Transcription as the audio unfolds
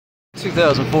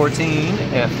2014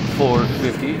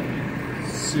 F450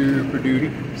 Super Duty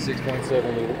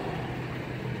 6.7 liter.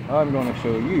 I'm going to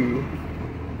show you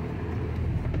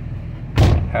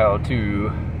how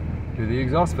to do the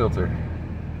exhaust filter.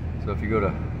 So if you go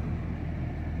to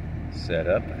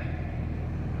Setup, it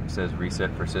says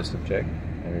Reset for System Check,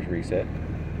 and there's Reset.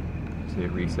 See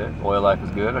it reset. Oil life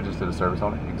is good. I just did a service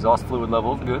on it. Exhaust fluid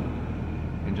level is good.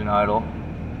 Engine idle.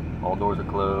 All doors are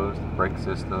closed. Brake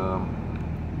system.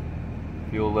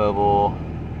 Fuel level.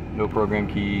 No program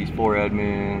keys. 4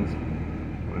 admins.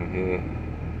 I'm going to hit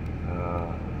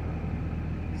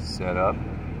Setup.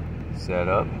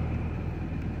 Setup.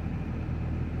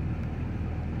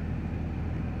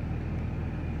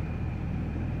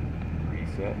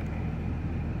 Reset.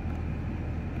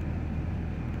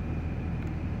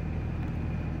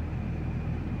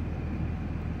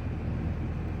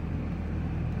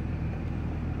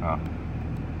 Oh.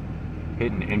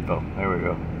 Hidden info. There we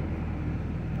go.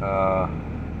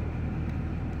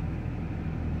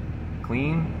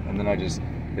 Clean, and then I just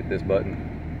hit this button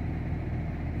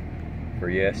for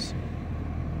yes.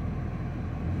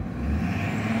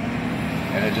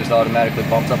 And it just automatically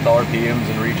bumps up the RPMs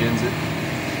and regens it.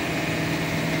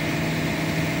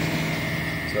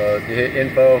 So if you hit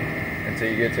info until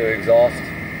you get to exhaust,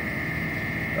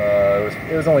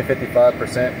 it was only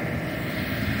 55%,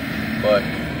 but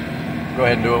go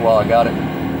ahead and do it while I got it.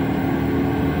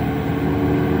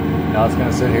 Now it's going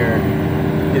to sit here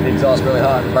and get the exhaust really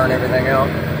hot and burn everything out.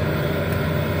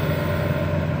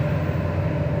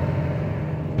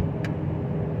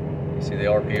 You see the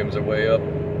RPMs are way up.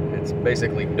 It's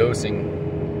basically dosing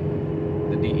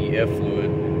the DEF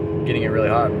fluid, getting it really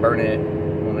hot and burning it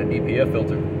on the DPF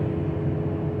filter.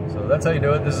 So that's how you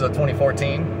do it. This is a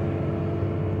 2014